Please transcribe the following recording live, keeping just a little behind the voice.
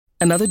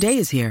Another day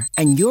is here,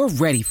 and you're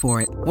ready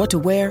for it. What to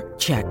wear?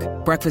 Check.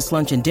 Breakfast,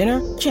 lunch, and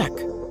dinner? Check.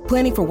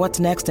 Planning for what's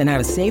next and how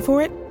to save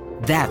for it?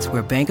 That's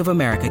where Bank of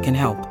America can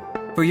help.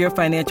 For your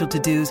financial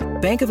to-dos,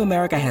 Bank of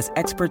America has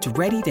experts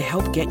ready to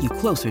help get you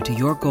closer to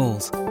your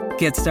goals.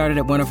 Get started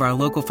at one of our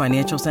local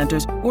financial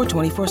centers or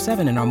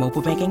 24/7 in our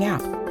mobile banking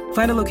app.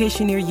 Find a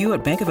location near you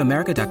at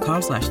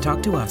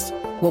bankofamerica.com/talktous.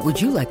 What would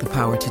you like the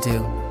power to do?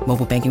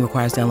 Mobile banking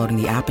requires downloading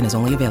the app and is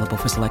only available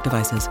for select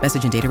devices.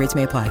 Message and data rates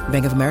may apply.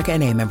 Bank of America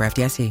N.A., member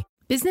FDIC.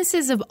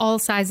 Businesses of all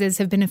sizes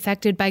have been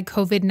affected by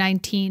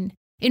COVID-19.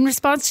 In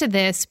response to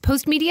this,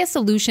 Postmedia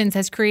Solutions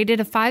has created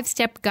a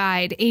 5-step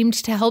guide aimed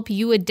to help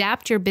you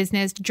adapt your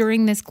business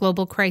during this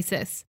global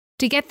crisis.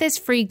 To get this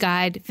free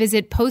guide,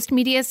 visit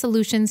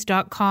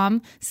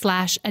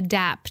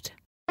postmediasolutions.com/adapt.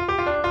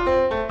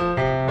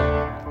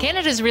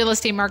 Canada's real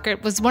estate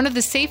market was one of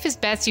the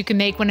safest bets you can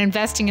make when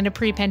investing in a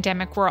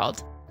pre-pandemic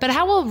world. But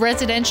how will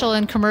residential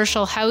and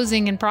commercial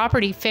housing and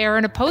property fare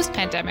in a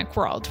post-pandemic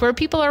world where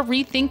people are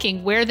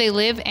rethinking where they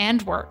live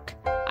and work?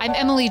 I'm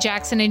Emily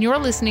Jackson, and you're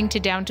listening to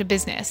Down to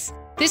Business.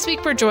 This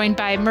week, we're joined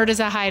by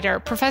Murtaza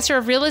Haider, professor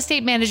of real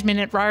estate management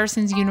at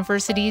Ryerson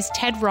University's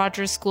Ted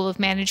Rogers School of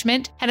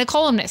Management and a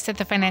columnist at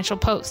the Financial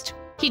Post.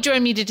 He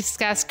joined me to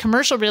discuss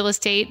commercial real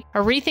estate, a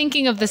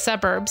rethinking of the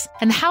suburbs,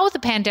 and how the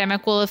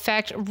pandemic will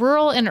affect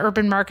rural and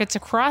urban markets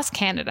across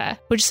Canada,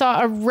 which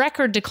saw a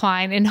record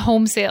decline in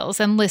home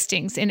sales and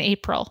listings in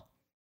April.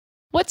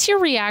 What's your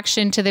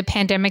reaction to the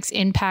pandemic's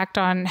impact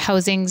on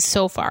housing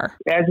so far?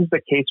 As is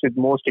the case with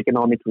most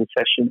economic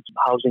recessions,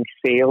 housing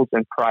sales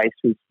and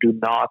prices do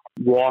not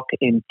walk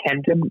in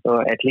tandem,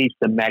 or at least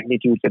the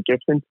magnitudes are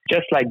different.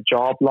 Just like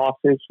job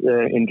losses,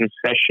 in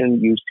recession,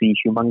 you see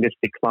humongous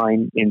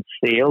decline in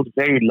sales,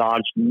 very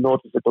large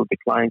noticeable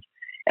declines,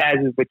 as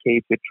is the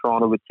case with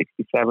Toronto with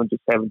 67 to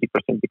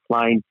 70%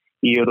 decline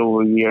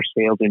year-over-year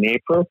sales in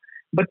April.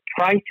 But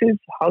prices,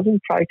 housing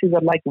prices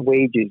are like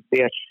wages.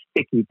 They are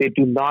sticky. They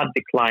do not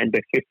decline by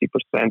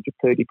 50% to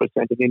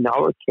 30%. And in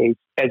our case,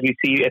 as we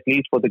see, at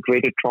least for the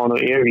Greater Toronto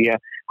area,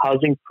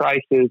 housing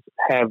prices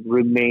have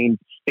remained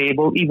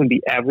stable, even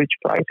the average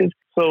prices.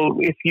 So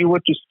if you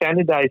were to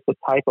standardize the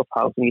type of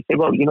housing, you say,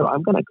 well,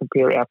 I'm going to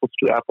compare apples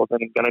to apples,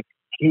 and I'm going to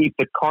keep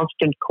the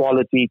constant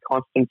quality,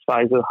 constant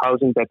size of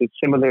housing that is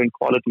similar in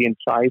quality and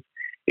size.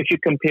 If you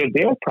compare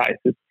their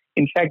prices,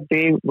 in fact,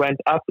 they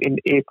went up in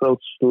April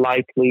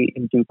slightly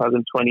in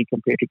 2020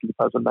 compared to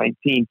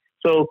 2019.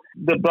 So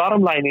the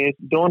bottom line is,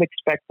 don't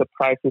expect the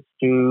prices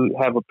to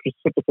have a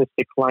precipitous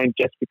decline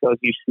just because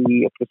you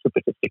see a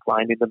precipitous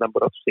decline in the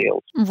number of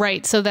sales.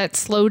 Right. So that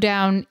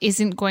slowdown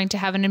isn't going to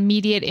have an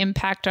immediate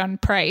impact on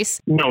price.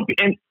 No.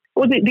 And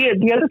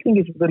the other thing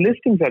is the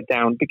listings are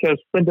down,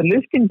 because when the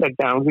listings are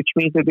down, which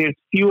means that there's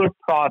fewer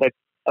products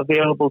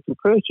available to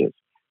purchase.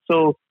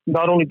 So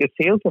not only the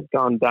sales have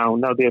gone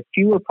down, now there are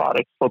fewer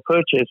products for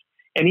purchase.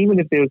 And even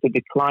if there's a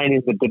decline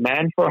in the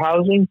demand for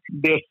housing,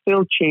 they're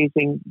still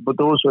chasing, but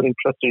those who are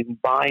interested in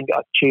buying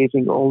are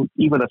chasing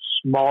even a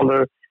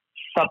smaller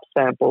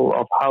subsample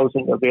of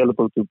housing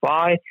available to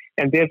buy.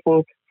 And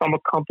therefore, from a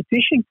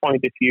competition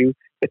point of view,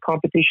 the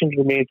competition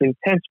remains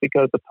intense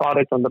because the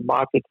product on the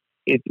market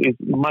is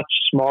much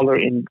smaller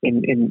in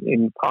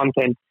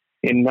content,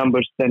 in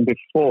numbers than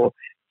before.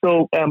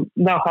 So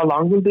now, how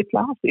long will this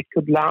last? It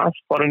could last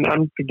for an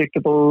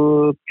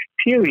unpredictable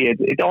period.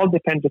 It all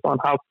depends upon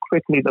how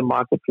quickly the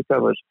market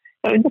recovers.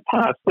 Now, in the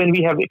past, when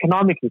we have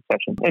economic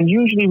recession, and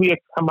usually we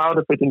have come out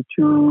of it in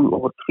 2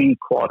 or 3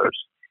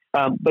 quarters.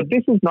 But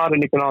this is not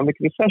an economic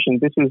recession.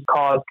 This is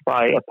caused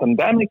by a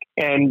pandemic,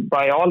 and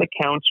by all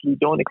accounts, we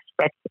don't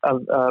expect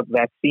a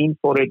vaccine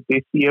for it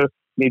this year,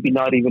 maybe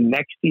not even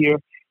next year.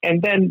 And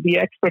then the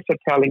experts are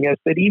telling us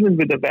that even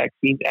with the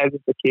vaccine, as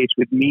is the case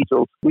with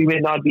measles, we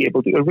may not be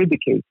able to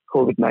eradicate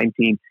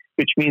COVID-19,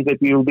 which means that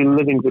we will be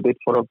living with it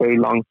for a very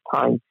long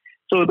time.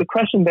 So the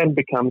question then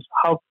becomes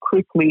how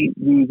quickly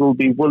we will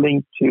be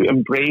willing to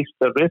embrace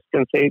the risk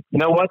and say, you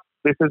know what,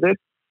 this is it.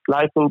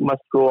 Life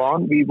must go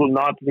on. We will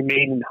not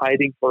remain in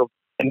hiding for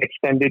an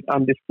extended,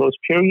 undisclosed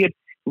period.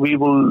 We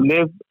will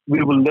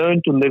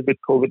learn to live with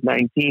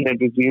COVID-19 and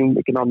resume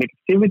economic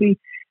activity.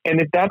 And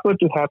if that were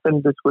to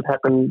happen, this would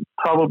happen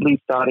probably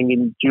starting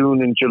in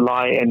June and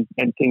July, and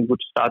things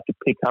would start to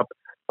pick up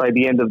by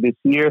the end of this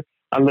year,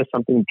 unless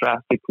something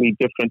drastically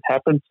different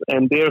happens.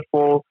 And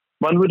therefore,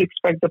 one would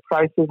expect the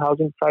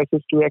housing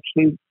prices to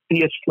actually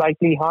be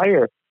slightly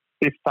higher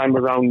this time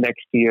around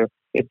next year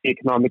if the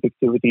economic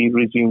activity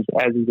resumes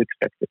as is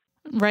expected.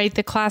 Right,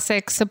 the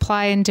classic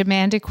supply and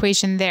demand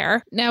equation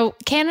there. Now,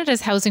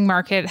 Canada's housing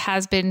market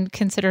has been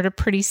considered a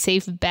pretty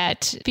safe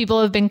bet.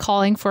 People have been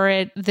calling for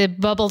it, the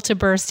bubble to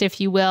burst,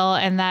 if you will,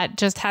 and that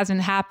just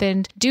hasn't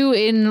happened, due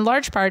in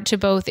large part to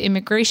both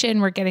immigration.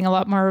 We're getting a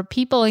lot more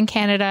people in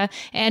Canada,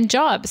 and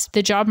jobs.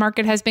 The job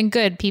market has been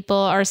good. People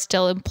are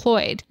still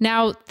employed.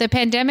 Now, the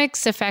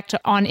pandemic's effect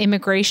on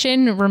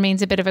immigration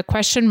remains a bit of a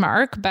question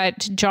mark,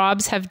 but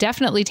jobs have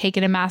definitely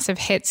taken a massive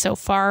hit so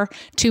far.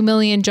 2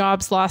 million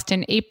jobs lost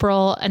in April.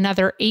 April,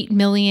 another 8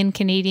 million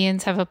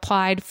Canadians have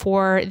applied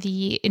for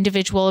the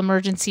individual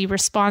emergency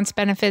response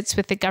benefits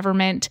with the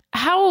government.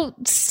 How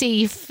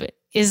safe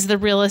is the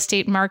real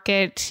estate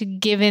market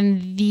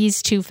given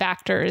these two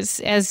factors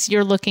as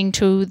you're looking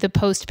to the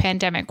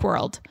post-pandemic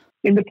world?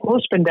 In the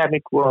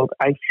post-pandemic world,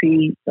 I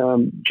see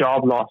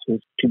job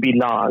losses to be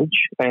large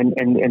and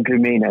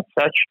remain as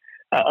such.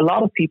 A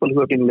lot of people who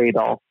have been laid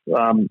off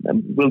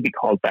will be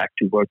called back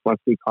to work once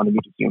the economy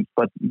resumes,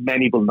 but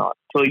many will not.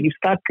 So you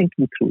start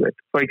thinking through it.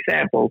 For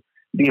example,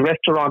 the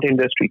restaurant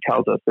industry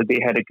tells us that they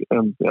had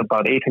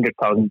about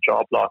 800,000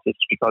 job losses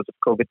because of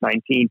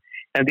COVID-19.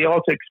 And they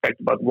also expect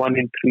about 1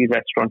 in 3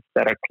 restaurants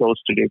that are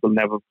closed today will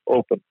never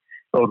open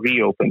or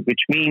reopen,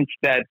 which means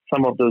that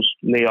some of those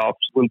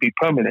layoffs will be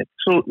permanent.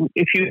 So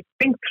if you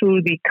think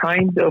through the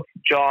kind of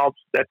jobs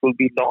that will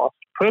be lost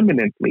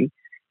permanently,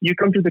 you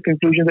come to the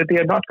conclusion that they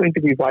are not going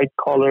to be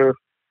white-collar,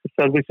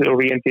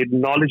 service-oriented,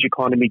 knowledge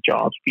economy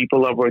jobs.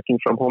 People are working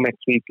from home.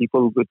 Actually,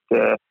 people with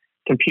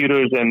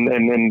computers and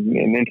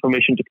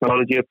information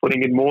technology are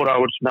putting in more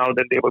hours now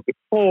than they were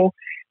before.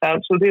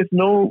 So there's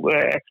no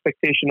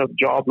expectation of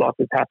job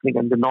losses happening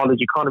on the knowledge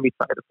economy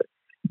side of it.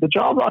 The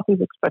job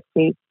losses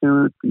expected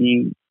to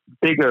be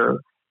bigger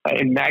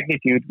in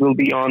magnitude will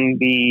be on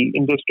the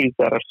industries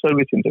that are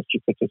service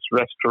industries, such as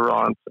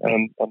restaurants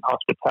and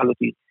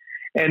hospitality.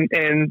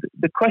 And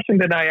the question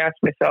that I ask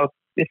myself,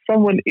 if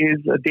someone is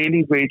a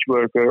daily wage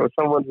worker or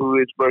someone who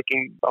is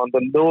working on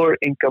the lower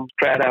income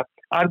strata,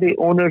 are they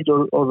owners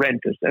or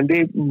renters? And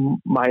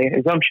my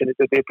assumption is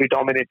that they're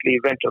predominantly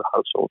rental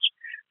households.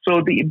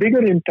 So the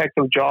bigger impact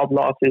of job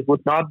losses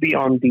would not be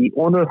on the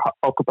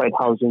owner-occupied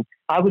housing.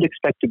 I would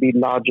expect to be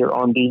larger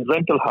on the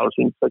rental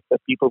housing, such that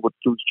people would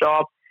lose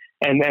jobs.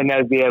 And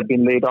as they have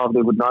been laid off,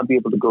 they would not be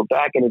able to go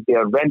back. And if they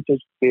are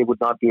renters, they would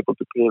not be able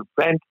to pay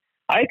rent.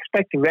 I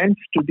expect rents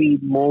to be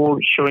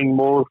showing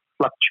more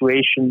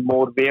fluctuation,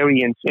 more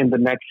variance in the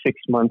next 6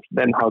 months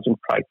than housing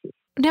prices.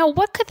 Now,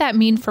 what could that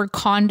mean for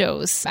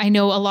condos? I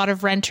know a lot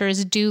of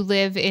renters do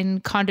live in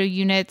condo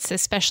units,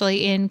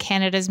 especially in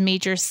Canada's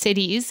major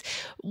cities.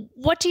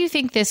 What do you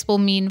think this will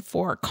mean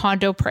for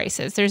condo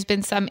prices? There's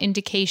been some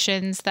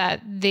indications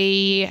that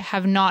they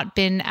have not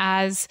been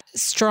as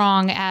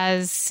strong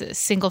as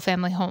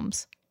single-family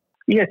homes.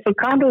 Yes, so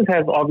condos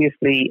have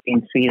obviously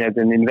been seen as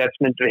an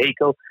investment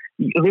vehicle.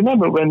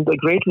 Remember, when the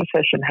Great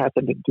Recession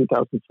happened in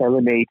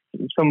 2007-8,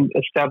 some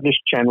established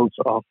channels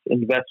of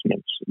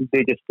investments,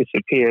 they just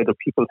disappeared or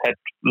people had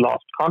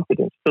lost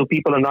confidence. So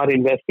people are not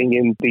investing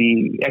in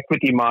the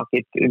equity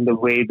market in the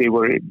way they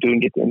were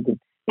doing it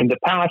in the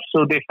past.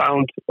 So they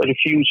found a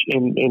refuge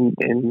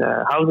in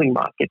housing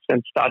markets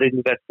and started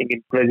investing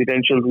in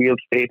residential real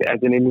estate as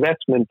an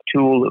investment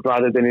tool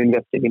rather than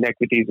investing in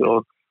equities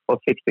or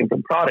fixed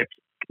income products.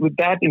 With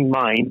that in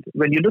mind,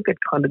 when you look at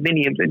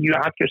condominiums and you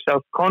ask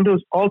yourself, condos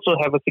also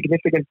have a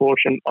significant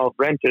portion of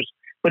renters,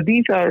 but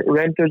these are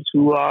renters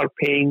who are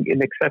paying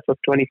in excess of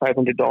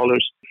 $2,500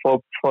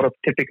 for a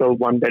typical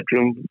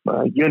one-bedroom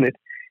unit.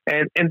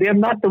 And they're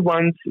not the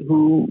ones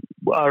who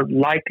are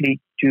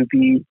likely to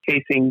be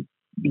facing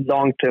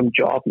long-term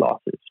job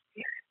losses.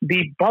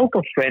 The bulk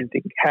of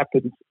renting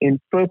happens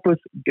in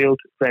purpose-built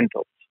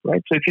rentals.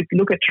 Right. So if you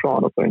look at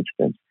Toronto, for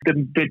instance,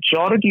 the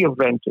majority of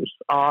renters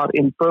are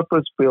in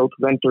purpose-built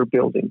renter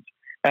buildings.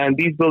 And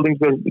these buildings,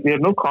 there are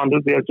no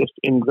condos, they are just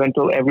in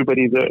rental.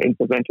 Everybody's in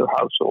the rental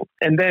household.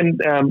 And then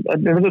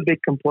another big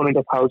component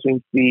of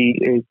housing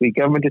is the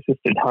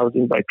government-assisted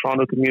housing by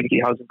Toronto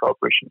Community Housing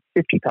Corporation,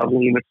 50,000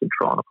 units in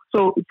Toronto.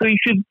 So you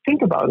should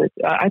think about it.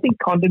 I think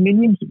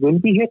condominiums will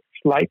be hit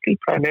slightly,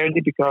 primarily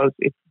because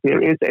if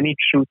there is any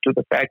truth to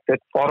the fact that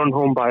foreign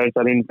home buyers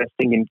are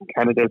investing in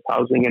Canada's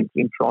housing, and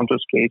in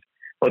Toronto's case,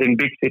 or in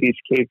big cities'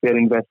 case, they're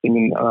investing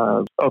in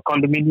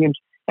condominiums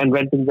and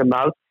renting them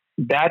out,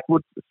 that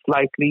would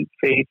slightly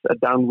face a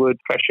downward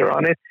pressure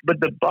on it.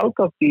 But the bulk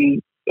of the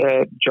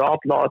job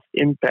loss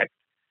impact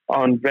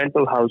on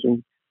rental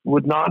housing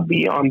would not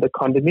be on the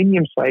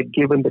condominium side,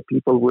 given that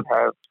people would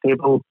have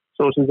stable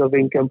sources of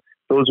income,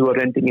 those who are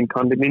renting in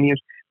condominiums,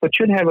 but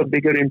should have a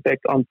bigger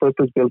impact on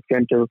purpose-built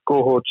renter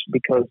cohorts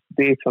because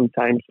they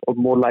sometimes are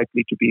more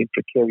likely to be in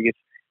precarious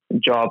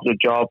jobs or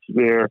jobs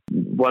where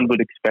one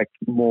would expect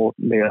more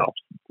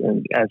layoffs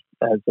as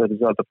a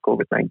result of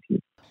COVID-19.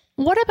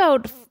 What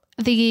about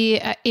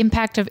the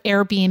impact of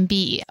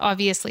Airbnb?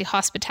 Obviously,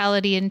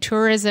 hospitality and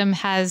tourism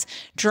has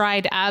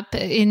dried up.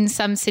 In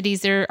some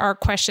cities, there are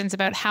questions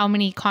about how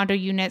many condo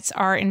units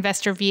are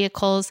investor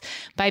vehicles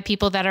by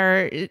people that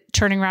are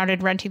turning around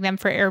and renting them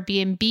for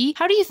Airbnb.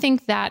 How do you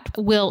think that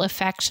will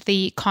affect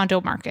the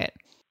condo market?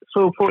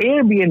 So for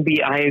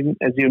Airbnb, I'm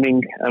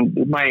assuming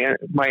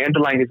my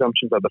underlying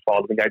assumptions are the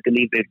following. I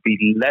believe there'd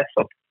be less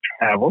of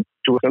travel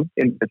tourism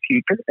in the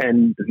future,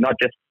 and not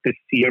just this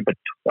year, but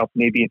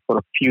maybe for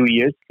a few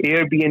years.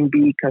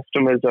 Airbnb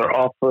customers are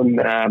often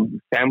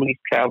families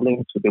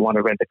traveling, so they want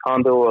to rent a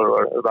condo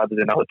or rather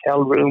than a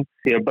hotel room.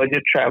 They're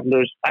budget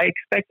travelers. I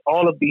expect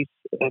all of these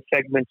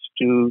segments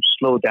to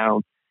slow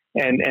down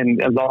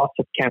and a loss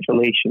of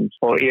cancellations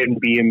for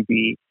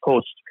Airbnb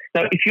hosts.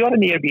 Now, if you are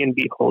an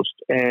Airbnb host,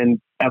 and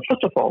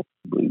first of all,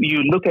 you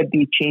look at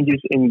the changes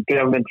in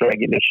government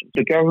regulations.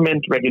 The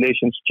government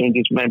regulations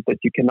changes meant that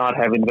you cannot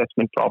have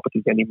investment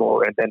properties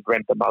anymore and then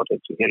rent them out as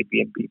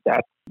Airbnb.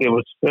 That there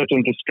were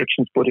certain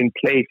restrictions put in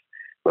place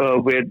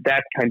where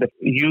that kind of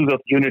use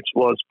of units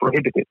was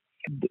prohibited.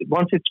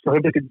 Once it's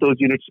prohibited, those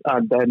units are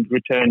then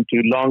returned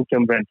to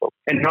long-term rental.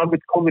 And now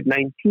with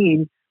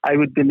COVID-19, I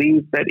would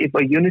believe that if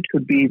a unit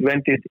could be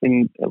rented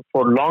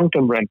for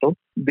long-term rental,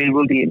 there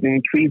will be an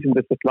increase in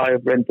the supply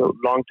of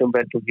long-term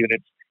rental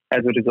units as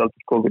a result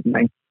of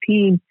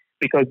COVID-19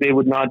 because they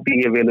would not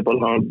be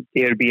available on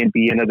Airbnb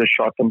and other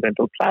short-term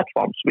rental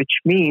platforms, which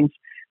means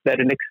that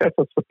an excess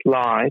of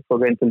supply for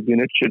rental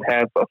units should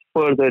have a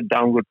further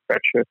downward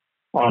pressure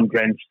on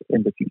rents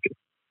in the future.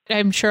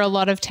 I'm sure a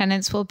lot of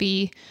tenants will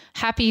be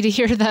happy to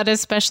hear that,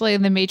 especially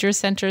in the major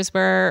centers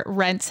where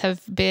rents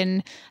have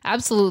been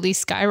absolutely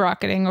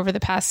skyrocketing over the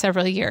past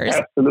several years.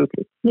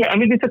 Absolutely. Yeah, I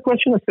mean, it's a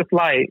question of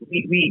supply.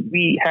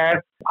 We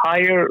have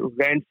higher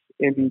rents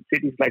in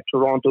cities like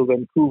Toronto,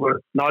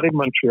 Vancouver, not in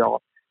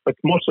Montreal, but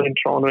more so in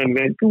Toronto and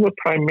Vancouver,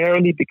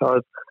 primarily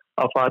because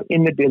of our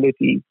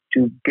inability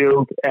to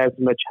build as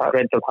much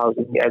rental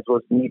housing as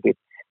was needed.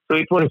 So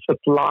it was a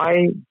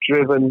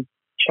supply-driven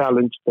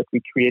challenge that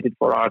we created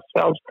for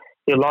ourselves.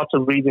 There are lots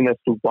of reasons as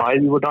to why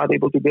we were not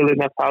able to build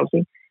enough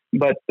housing,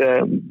 but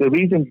the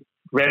reason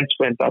rents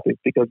went up is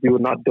because we were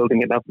not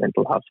building enough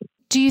rental housing.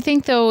 Do you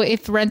think, though,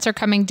 if rents are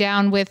coming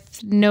down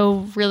with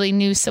no really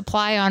new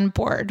supply on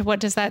board, what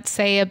does that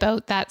say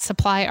about that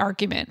supply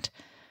argument?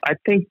 I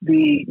think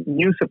the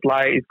new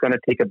supply is going to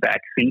take a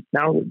back seat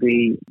now.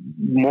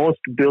 Most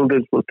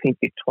builders will think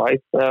it twice.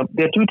 There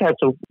are two types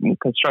of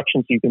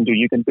constructions you can do.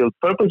 You can build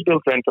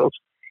purpose-built rentals,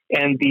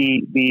 and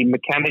the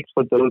mechanics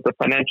for those, the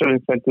financial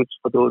incentives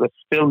for those are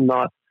still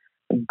not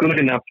good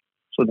enough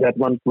so that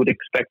one would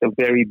expect a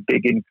very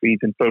big increase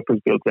in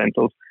purpose-built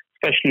rentals,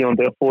 especially on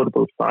the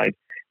affordable side.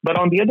 But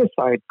on the other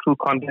side, through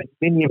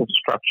condominium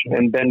construction,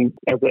 and then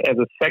as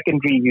a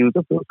secondary use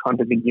of those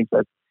condominiums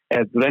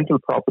as rental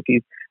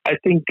properties, I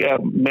think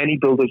many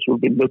builders will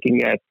be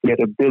looking at their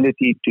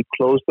ability to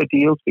close the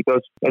deals,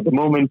 because at the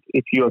moment,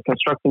 if you are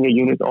constructing a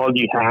unit, all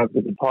you have is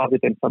a deposit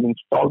and some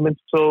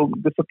installments. So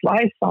the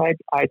supply side,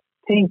 I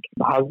think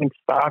housing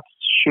starts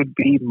should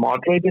be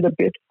moderated a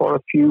bit for a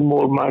few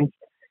more months,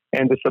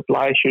 and the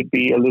supply should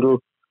be a little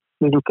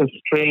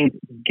constrained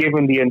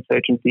given the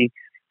uncertainty.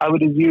 I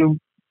would assume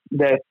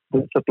that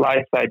the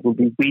supply side will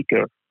be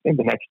weaker in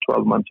the next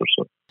 12 months or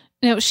so.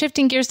 Now,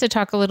 shifting gears to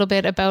talk a little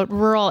bit about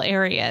rural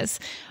areas,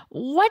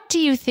 what do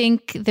you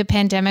think the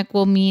pandemic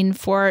will mean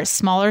for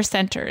smaller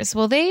centers?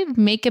 Will they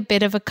make a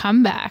bit of a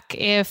comeback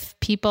if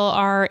people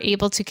are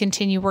able to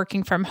continue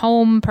working from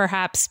home?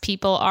 Perhaps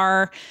people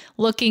are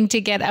looking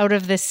to get out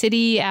of the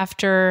city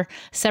after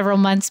several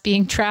months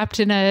being trapped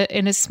in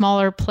a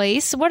smaller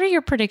place. What are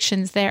your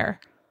predictions there?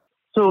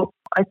 So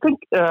I think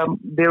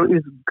this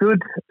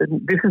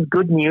is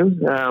good news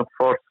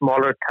for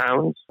smaller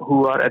towns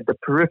who are at the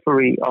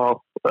periphery of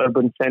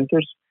urban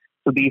centers.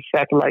 So these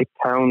satellite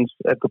towns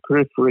at the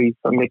periphery,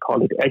 some may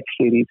call it edge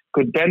cities,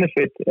 could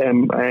benefit.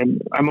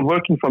 And I'm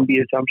working from the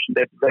assumption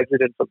that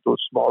residents of those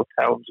small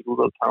towns,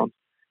 rural towns,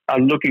 are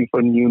looking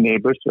for new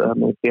neighbors.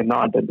 If they're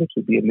not, then this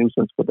would be a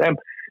nuisance for them.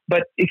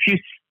 But if you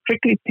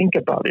strictly think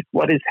about it,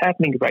 what is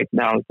happening right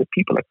now is that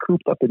people are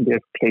cooped up in their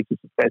places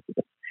of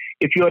residence.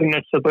 If you are in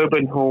a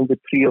suburban home with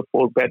 3 or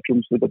 4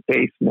 bedrooms with a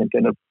basement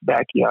and a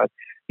backyard,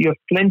 you have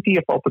plenty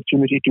of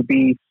opportunity to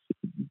be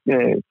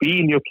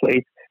in your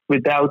place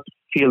without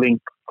feeling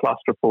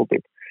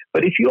claustrophobic.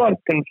 But if you are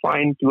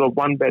confined to a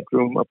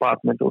 1-bedroom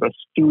apartment or a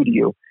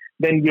studio,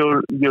 then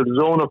your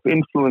zone of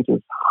influence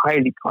is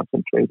highly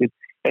concentrated,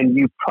 and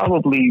you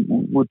probably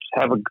would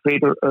have a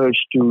greater urge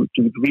to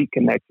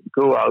reconnect,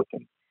 go out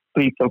and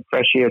breathe some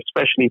fresh air,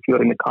 especially if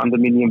you're in a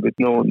condominium with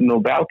no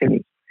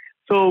balconies.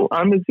 So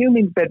I'm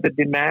assuming that the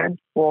demand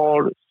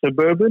for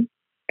suburban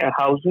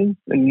housing,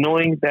 and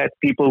knowing that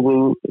people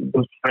will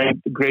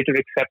find greater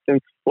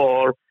acceptance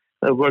for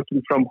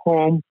working from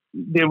home,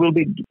 there will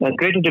be a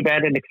greater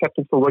demand and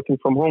acceptance for working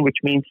from home, which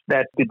means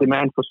that the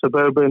demand for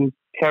suburban,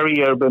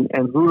 peri-urban,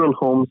 and rural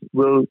homes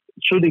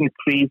should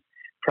increase,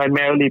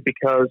 primarily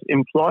because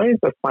employers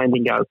are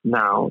finding out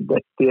now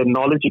that their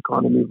knowledge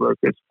economy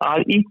workers are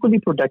equally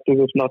productive,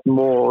 if not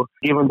more,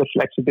 given the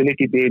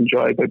flexibility they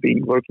enjoy by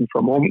working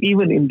from home,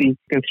 even in the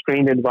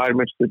constrained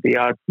environments that they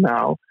are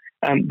now.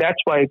 And that's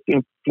why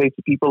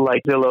people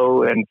like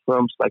Zillow and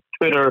firms like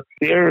Twitter,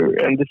 their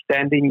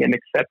understanding and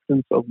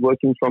acceptance of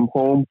working from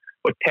home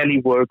or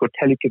telework or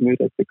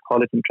telecommute, as they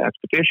call it in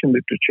transportation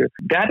literature,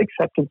 that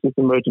acceptance is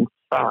emerging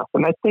fast.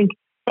 And I think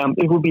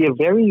it will be a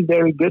very,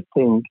 very good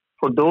thing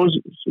for those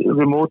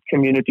remote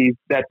communities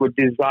that were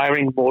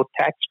desiring more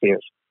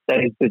taxpayers, that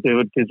is, they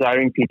were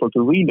desiring people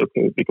to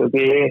relocate, because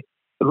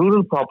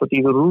rural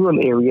properties or rural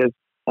areas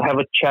have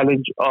a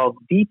challenge of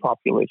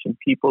depopulation.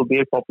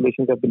 Their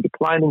populations have been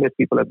declining as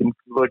people have been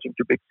converging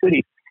to big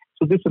cities.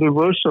 So this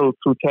reversal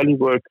through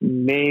telework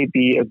may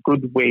be a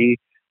good way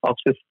of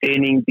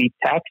sustaining the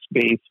tax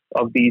base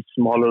of these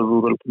smaller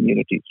rural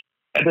communities.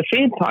 At the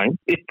same time,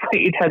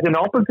 it has an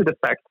opposite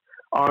effect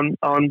on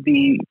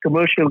the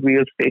commercial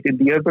real estate in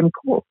the urban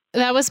core.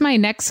 That was my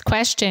next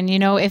question. You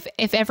know, if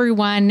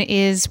everyone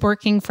is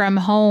working from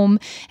home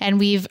and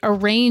we've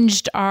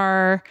arranged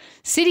our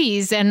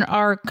cities and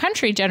our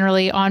country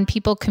generally on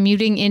people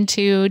commuting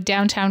into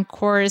downtown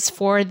cores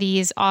for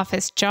these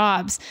office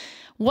jobs,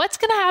 what's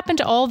going to happen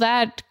to all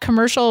that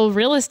commercial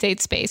real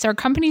estate space? Are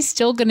companies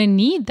still going to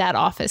need that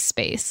office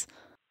space?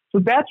 So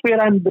that's where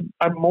I'm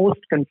most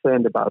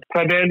concerned about,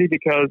 primarily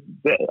because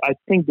I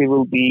think there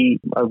will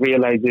be a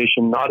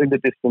realization, not in the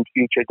distant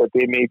future, that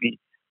there may be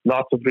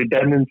lots of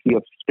redundancy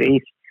of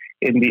space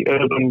in the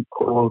urban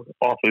core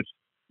office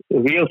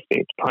real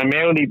estate,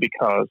 primarily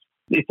because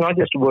it's not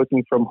just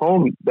working from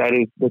home that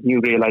is the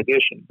new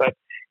realization, but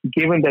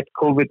given that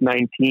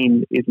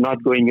COVID-19 is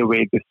not going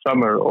away this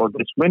summer or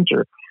this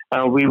winter,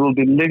 we will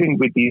be living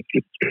with these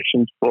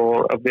restrictions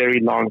for a very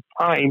long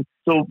time.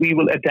 So we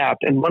will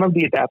adapt. And one of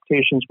the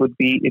adaptations would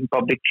be in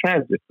public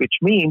transit, which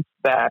means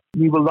that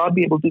we will not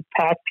be able to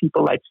pack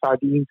people like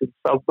sardines in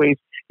subways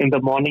in the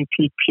morning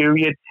peak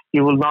period.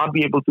 You will not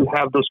be able to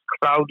have those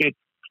crowded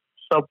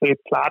subway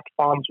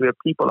platforms where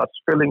people are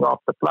spilling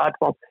off the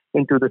platform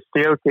into the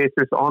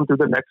staircases onto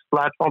the next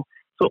platform.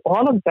 So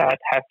all of that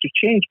has to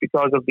change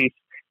because of these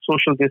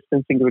social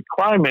distancing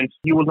requirements.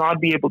 You will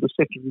not be able to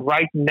sit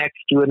right next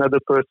to another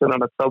person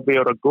on a subway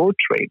or a GO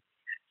train.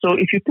 So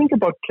if you think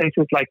about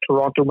places like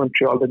Toronto,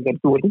 Montreal, and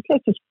Vancouver,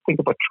 let's just think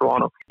about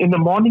Toronto. In the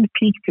morning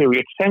peak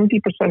period, 70%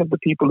 of the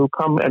people who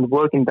come and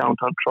work in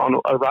downtown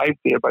Toronto arrive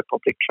there by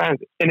public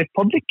transit. And if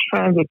public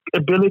transit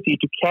ability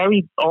to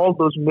carry all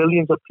those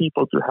millions of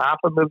people to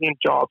 500,000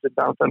 jobs in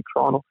downtown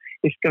Toronto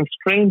is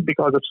constrained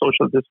because of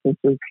social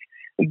distancing,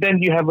 then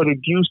you have a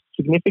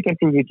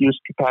significantly reduced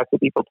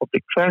capacity for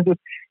public transit.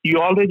 You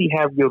already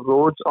have your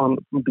roads on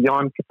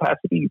beyond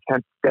capacity. You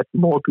can't get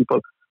more people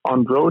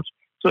on roads.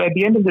 So at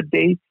the end of the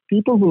day,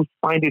 people will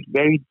find it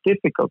very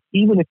difficult,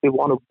 even if they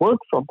want to work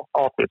from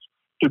office,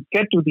 to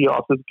get to the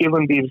office,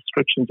 given the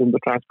restrictions in the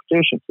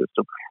transportation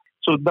system.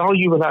 So now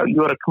you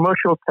are a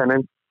commercial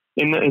tenant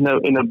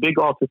in a big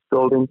office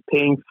building,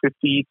 paying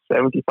 $50,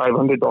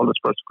 $7,500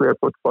 per square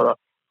foot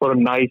for a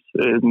nice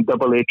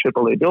AA,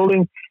 AAA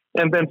building.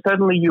 And then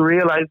suddenly you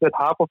realize that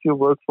half of your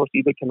workforce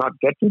either cannot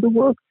get to the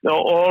work,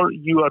 or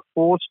you are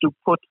forced to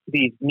put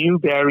these new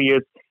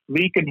barriers,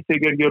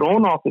 reconfigure your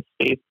own office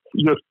space.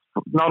 You're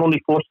not only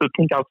forced to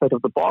think outside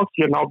of the box,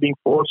 you're now being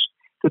forced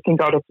to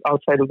think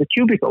outside of the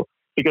cubicle,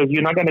 because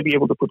you're not going to be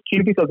able to put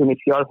cubicles. And if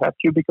you have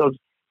cubicles,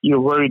 you're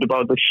worried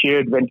about the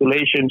shared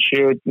ventilation,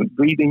 shared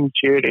breathing,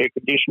 shared air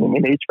conditioning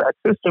and HVAC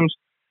systems.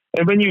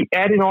 And when you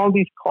add in all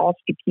these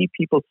costs to keep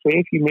people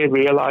safe, you may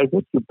realize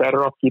that you're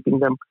better off keeping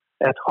them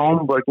at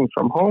home, working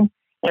from home.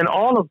 And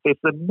all of this,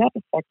 the net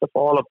effect of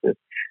all of this,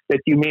 that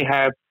you may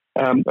have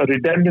a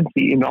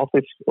redundancy in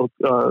office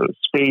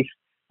space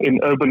in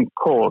urban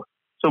core.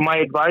 So my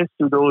advice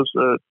to those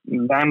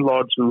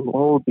landlords who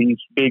hold these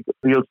big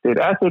real estate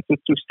assets is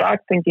to start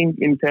thinking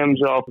in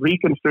terms of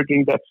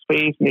reconfiguring that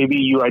space. Maybe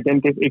you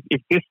identify,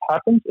 if this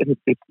happens, and if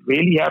this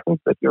really happens,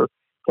 that your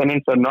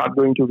tenants are not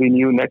going to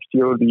renew next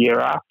year or the year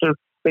after,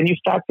 then you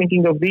start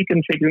thinking of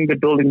reconfiguring the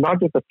building, not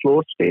just a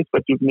floor space,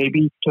 but you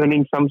maybe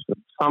turning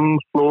some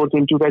floors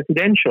into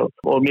residential,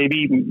 or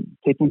maybe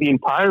taking the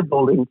entire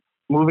building,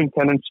 moving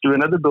tenants to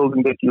another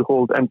building that you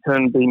hold and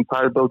turn the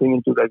entire building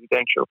into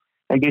residential.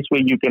 And this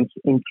way you can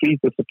increase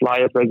the supply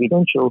of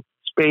residential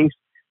space,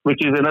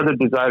 which is another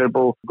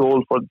desirable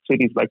goal for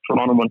cities like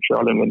Toronto,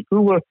 Montreal, and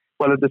Vancouver,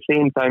 while at the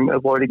same time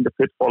avoiding the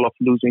pitfall of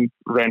losing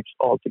rents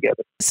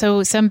altogether.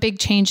 So some big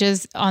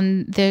changes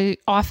on the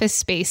office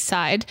space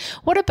side.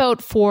 What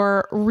about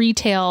for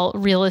retail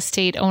real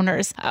estate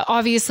owners?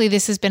 Obviously,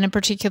 this has been a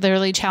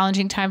particularly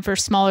challenging time for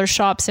smaller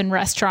shops and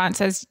restaurants,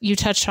 as you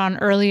touched on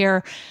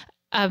earlier.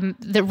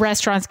 The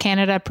Restaurants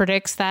Canada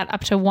predicts that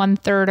up to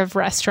 1/3 of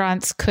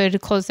restaurants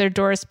could close their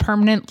doors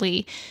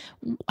permanently.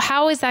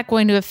 How is that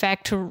going to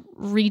affect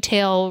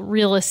retail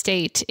real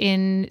estate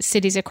in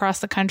cities across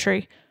the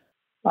country?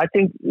 I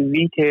think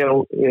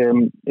retail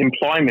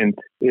employment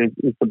is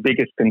the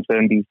biggest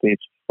concern these days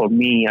for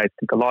me. I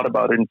think a lot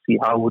about it and see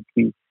how would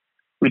we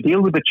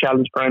deal with the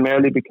challenge,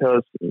 primarily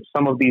because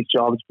some of these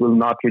jobs will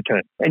not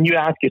return. And you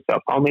ask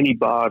yourself, how many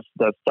bars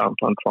does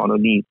downtown Toronto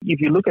need? If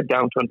you look at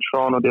downtown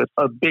Toronto, there's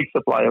a big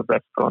supply of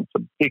restaurants,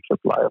 a big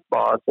supply of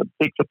bars, a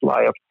big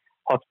supply of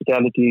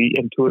hospitality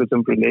and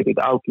tourism-related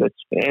outlets.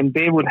 And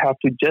they would have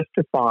to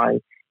justify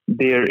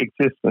their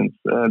existence.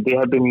 They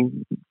have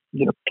been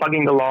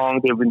plugging along.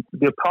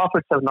 Their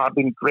profits have not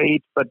been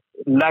great, but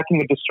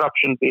lacking a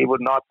disruption, they were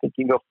not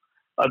thinking of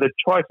other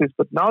choices.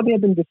 But now they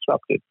have been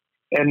disrupted.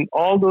 And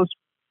all those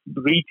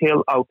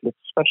retail outlets,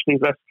 especially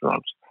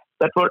restaurants,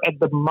 that were at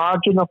the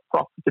margin of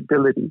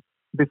profitability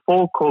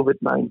before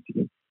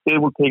COVID-19, they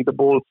will take the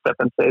bold step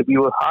and say, we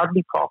were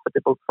hardly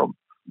profitable from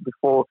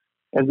before,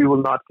 and we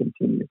will not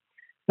continue.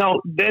 Now,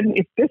 then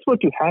if this were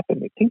to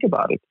happen, think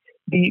about it,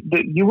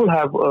 you will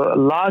have a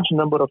large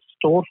number of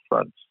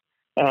storefronts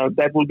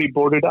that will be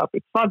boarded up.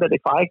 It's not that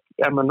if I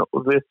am a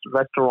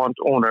restaurant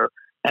owner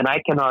and I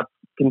cannot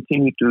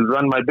continue to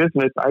run my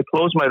business, I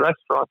close my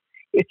restaurant.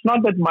 It's not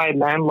that my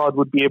landlord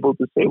would be able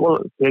to say, well,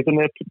 there's an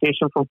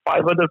application from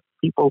 5 other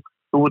people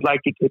who would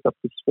like to take up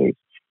the space.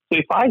 So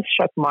if I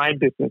shut my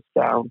business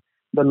down,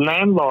 the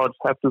landlords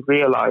have to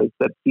realize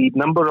that the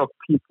number of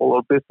people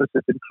or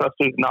businesses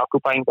interested in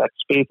occupying that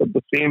space at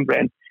the same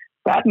rent,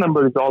 that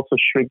number is also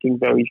shrinking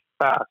very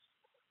fast.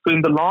 So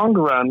in the long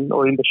run,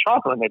 or in the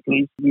short run at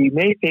least, we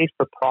may face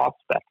the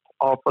prospect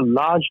of a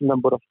large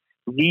number of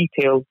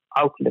retail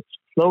outlets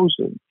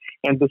closing.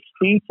 And the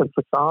streets and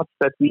facades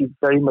that we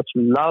very much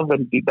love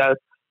and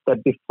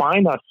that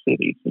define our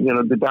cities,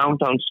 the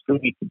downtown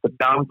streets, the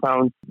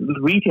downtown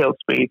retail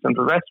space and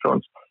the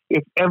restaurants,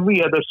 if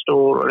every other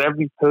store or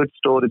every third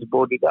store is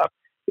boarded up,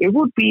 it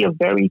would be a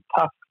very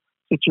tough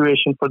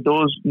situation for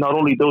those, not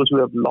only those who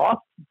have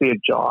lost their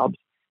jobs,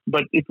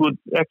 but it would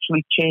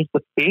actually change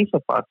the face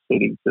of our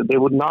cities. So they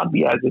would not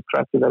be as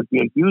attractive as we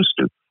are used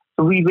to.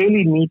 So we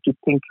really need to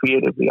think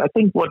creatively. I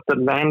think what the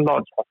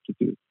landlords have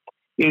to do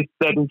is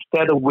that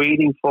instead of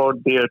waiting for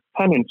their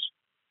tenants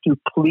to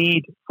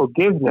plead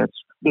forgiveness,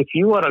 if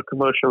you are a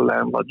commercial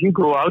landlord, you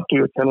go out to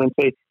your tenant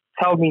and say,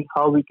 tell me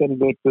how we can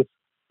make this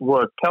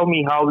work. Tell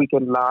me how we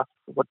can last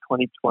for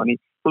 2020.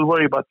 We'll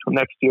worry about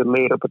next year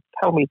later, but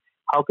tell me,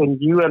 how can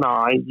you and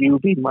I, you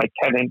being my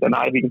tenant and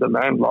I being the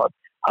landlord,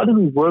 how do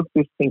we work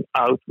this thing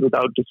out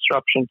without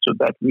disruption so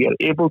that we are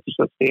able to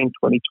sustain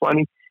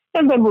 2020?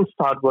 And then we'll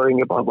start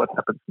worrying about what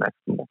happens next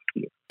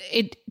year.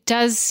 It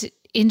does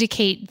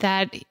indicate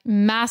that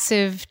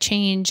massive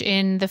change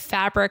in the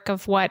fabric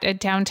of what a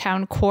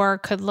downtown core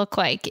could look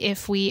like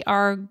if we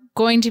are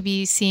going to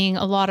be seeing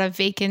a lot of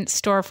vacant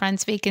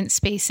storefronts, vacant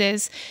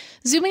spaces.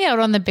 Zooming out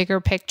on the bigger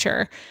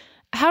picture,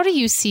 how do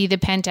you see the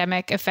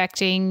pandemic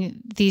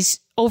affecting these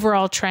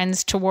overall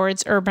trends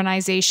towards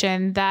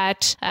urbanization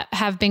that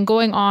have been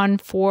going on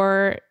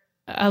for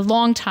a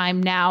long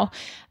time now?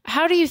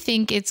 How do you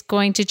think it's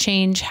going to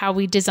change how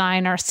we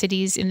design our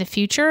cities in the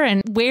future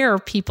and where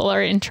people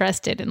are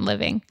interested in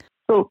living?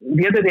 So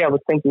the other day I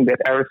was thinking that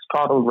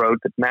Aristotle wrote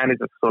that man is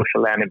a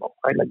social animal,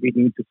 right? Like we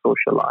need to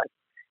socialize.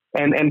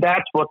 And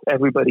that's what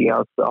everybody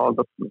else,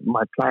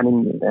 my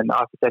planning and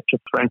architecture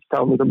friends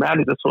tell me, the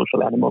man is a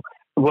social animal.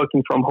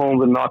 Working from home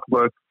will not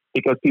work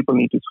because people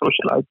need to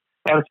socialize.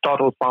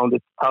 Aristotle found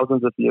it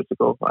thousands of years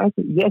ago. I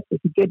said, yes,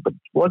 he did, but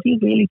was he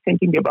really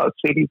thinking about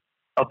cities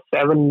of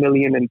 7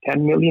 million and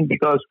 10 million?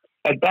 Because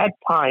at that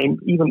time,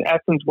 even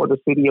Athens was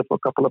a city of a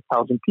couple of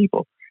thousand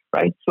people,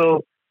 right?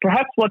 So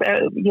perhaps what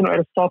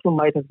Aristotle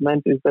might have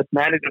meant is that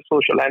man is a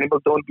social animal.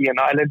 Don't be an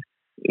island.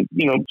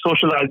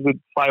 Socialize with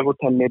 5 or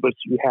 10 neighbors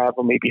you have,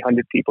 or maybe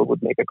 100 people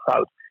would make a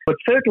crowd. But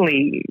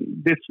certainly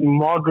this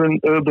modern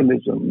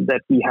urbanism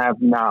that we have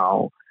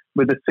now,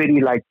 with a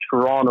city like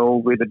Toronto,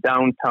 with a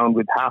downtown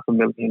with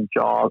 500,000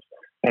 jobs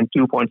and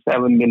 2.7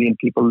 million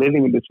people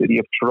living in the city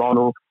of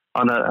Toronto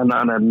on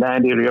a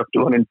land area of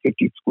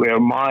 250 square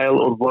mile,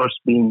 or worse,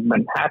 being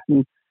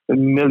Manhattan, with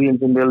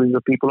millions and millions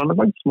of people on a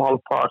very small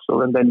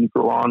parcel. And then you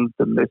go on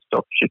the list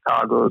of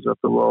Chicago's of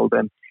the world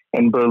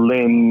and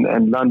Berlin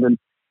and London.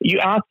 You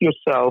ask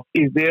yourself,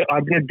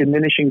 are there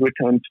diminishing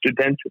returns to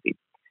density?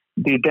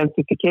 The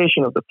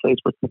densification of the place,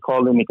 what we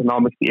call in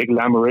economics the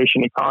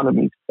agglomeration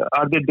economies,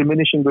 are there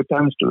diminishing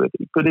returns to it?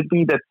 Could it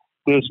be that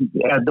there's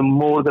the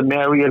more the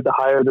merrier, the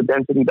higher the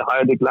density, the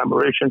higher the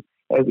agglomeration,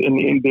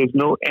 there's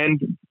no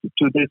end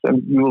to this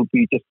and you will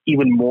be just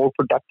even more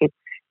productive?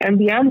 And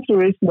the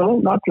answer is no,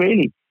 not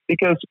really.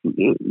 Because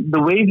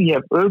the way we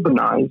have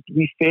urbanized,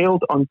 we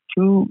failed on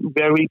 2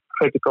 very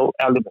critical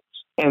elements.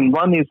 And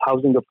one is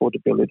housing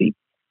affordability.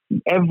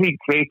 Every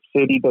great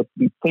city that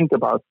we think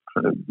about,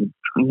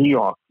 New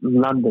York,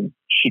 London,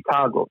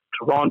 Chicago,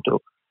 Toronto,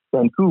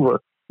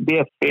 Vancouver, they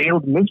have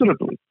failed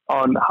miserably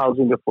on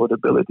housing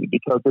affordability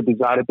because the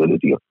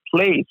desirability of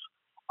place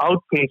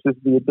outpaces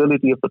the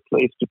ability of the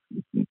place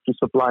to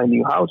supply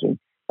new housing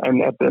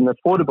and at an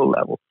affordable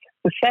level.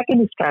 The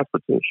second is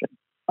transportation.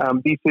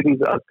 These cities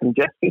are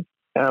congested.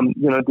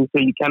 They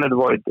say you cannot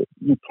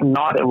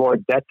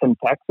avoid death and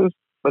taxes.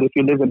 But if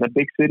you live in a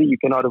big city, you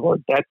cannot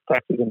avoid death,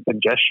 taxes, and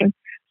congestion.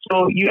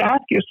 So you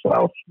ask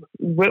yourself,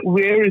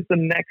 where is the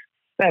next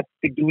step?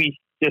 Do we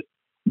just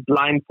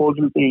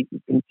blindfoldedly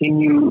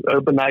continue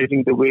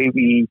urbanizing the way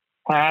we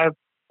have,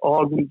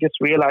 or we just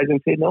realize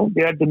and say, no,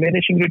 there are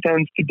diminishing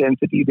returns to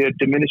density, there are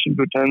diminishing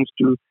returns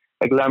to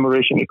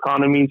agglomeration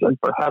economies, and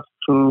perhaps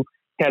through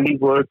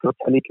telework or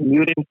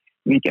telecommuting,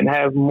 we can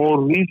have more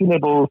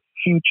reasonable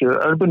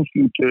urban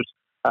futures.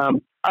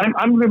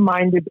 I'm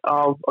reminded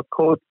of a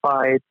quote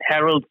by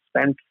Harold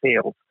Spence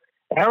Hales.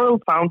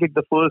 Harold founded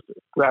the first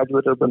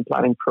graduate urban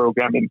planning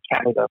program in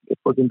Canada. It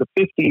was in the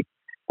 50s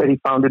that he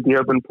founded the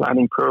urban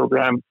planning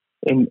program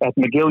at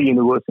McGill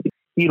University.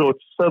 He wrote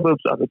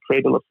Suburbs Are the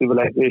Cradle of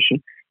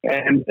Civilization.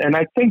 And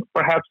I think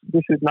perhaps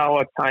this is now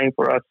a time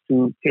for us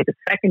to take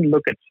a second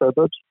look at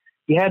suburbs.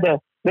 He had a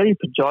very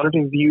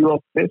pejorative view of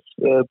this,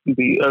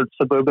 the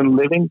suburban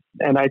living.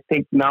 And I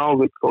think now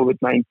with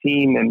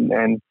COVID-19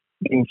 and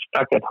being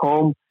stuck at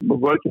home,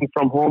 working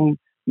from home,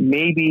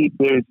 maybe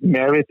there's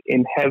merit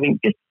in having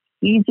just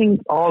easing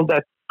all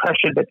that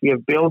pressure that we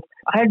have built.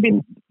 I have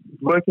been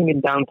working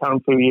in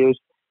downtown for years,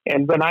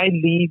 and when I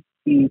leave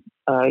the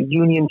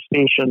Union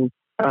Station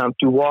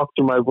to walk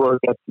to my work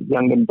at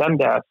Yonge and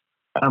Dundas,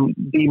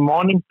 the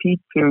morning peak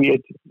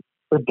period,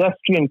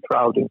 pedestrian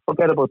crowding,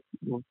 forget about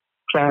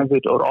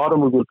transit or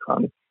automobile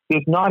crowding,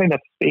 there's not enough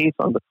space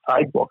on the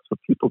sidewalks for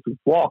people to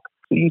walk.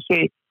 So you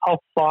say, how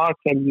far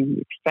can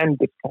you extend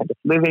this kind of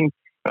living?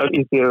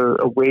 Is there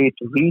a way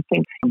to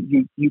rethink?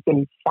 You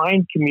can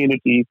find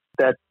communities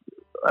that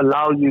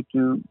allow you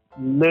to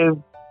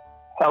live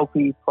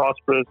healthy,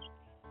 prosperous,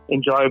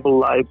 enjoyable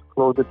lives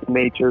closer to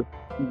nature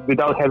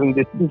without having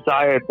this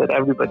desire that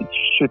everybody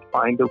should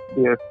find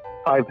their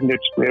 500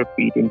 square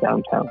feet in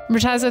downtown.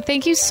 Murtaza,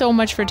 thank you so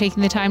much for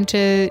taking the time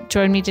to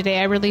join me today.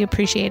 I really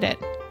appreciate it.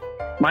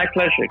 My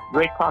pleasure.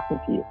 Great talking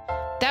to you.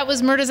 That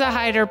was Murtaza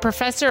Haider,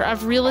 Professor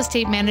of Real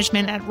Estate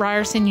Management at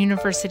Ryerson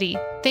University.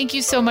 Thank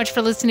you so much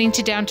for listening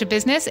to Down to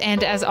Business.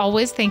 And as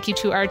always, thank you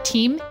to our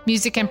team.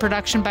 Music and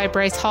production by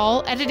Bryce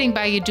Hall, editing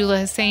by Yadula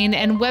Hussain,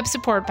 and web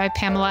support by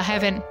Pamela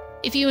Heaven.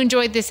 If you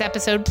enjoyed this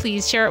episode,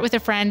 please share it with a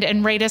friend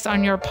and rate us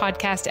on your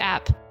podcast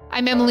app.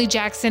 I'm Emily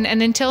Jackson,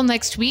 and until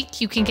next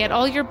week, you can get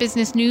all your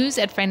business news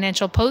at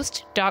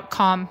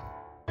financialpost.com.